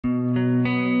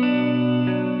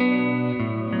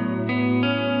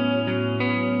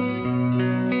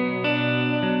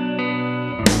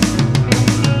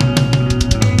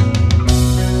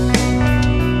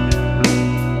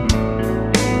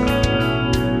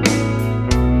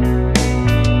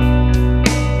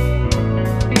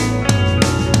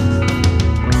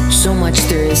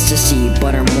to see,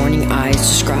 but our morning eyes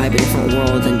describe a different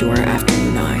world than do our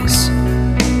afternoon eyes.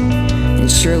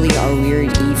 And surely our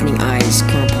wearied evening eyes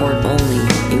can report only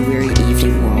a weary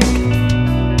evening world.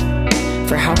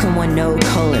 For how can one know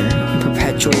color in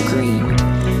perpetual green,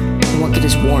 and what good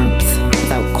is warmth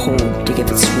without cold to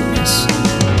give it sweetness?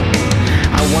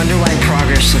 I wonder why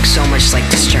progress looks so much like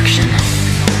destruction.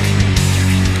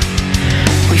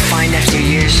 We find after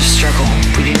years of struggle,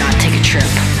 we do not take a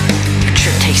trip. A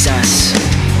trip takes us.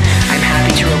 I'm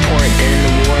happy to report that in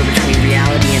the war between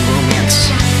reality and romance,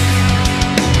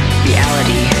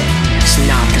 reality is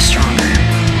not the stronger.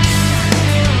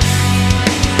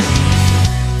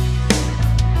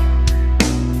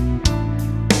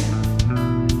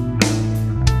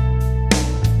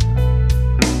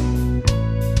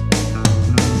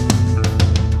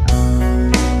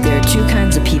 There are two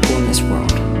kinds of people in this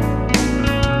world: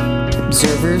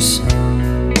 observers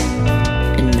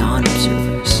and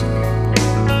non-observers.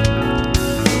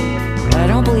 But I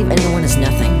don't believe anyone is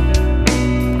nothing.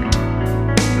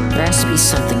 There has to be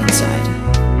something inside,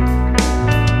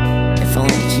 if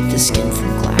only to keep the skin from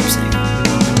collapsing.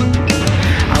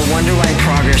 I wonder why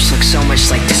progress looks so much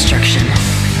like destruction.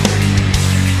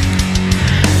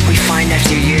 We find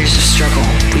after years of struggle,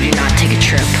 we do not take a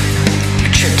trip.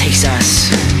 A trip takes us.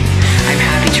 I'm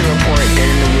happy to report that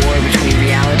in the war between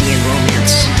reality and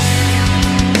romance,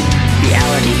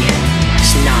 reality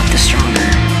is not the stronger.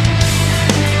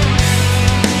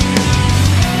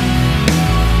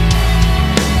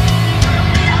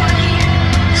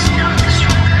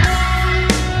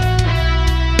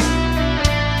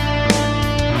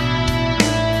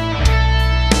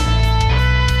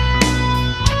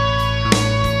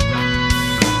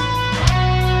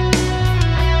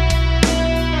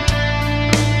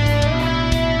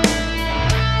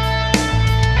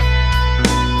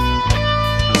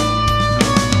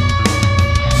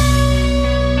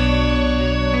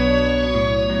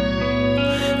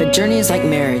 A journey is like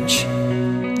marriage.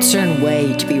 A certain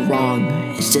way to be wrong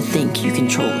is to think you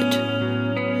control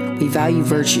it. We value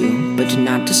virtue, but do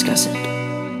not discuss it.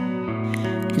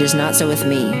 It is not so with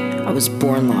me. I was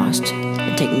born lost,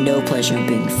 and take no pleasure in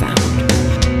being found.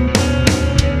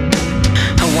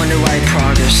 I wonder why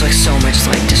progress looks so much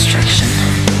like destruction.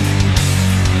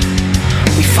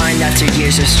 We find after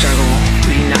years of struggle,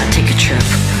 we do not take a trip.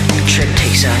 A trip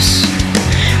takes us.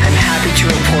 I'm happy to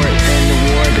report that in the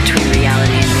war between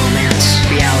reality and romance,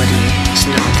 reality is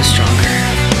not the stronger.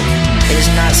 It is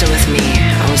not so with me.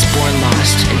 I was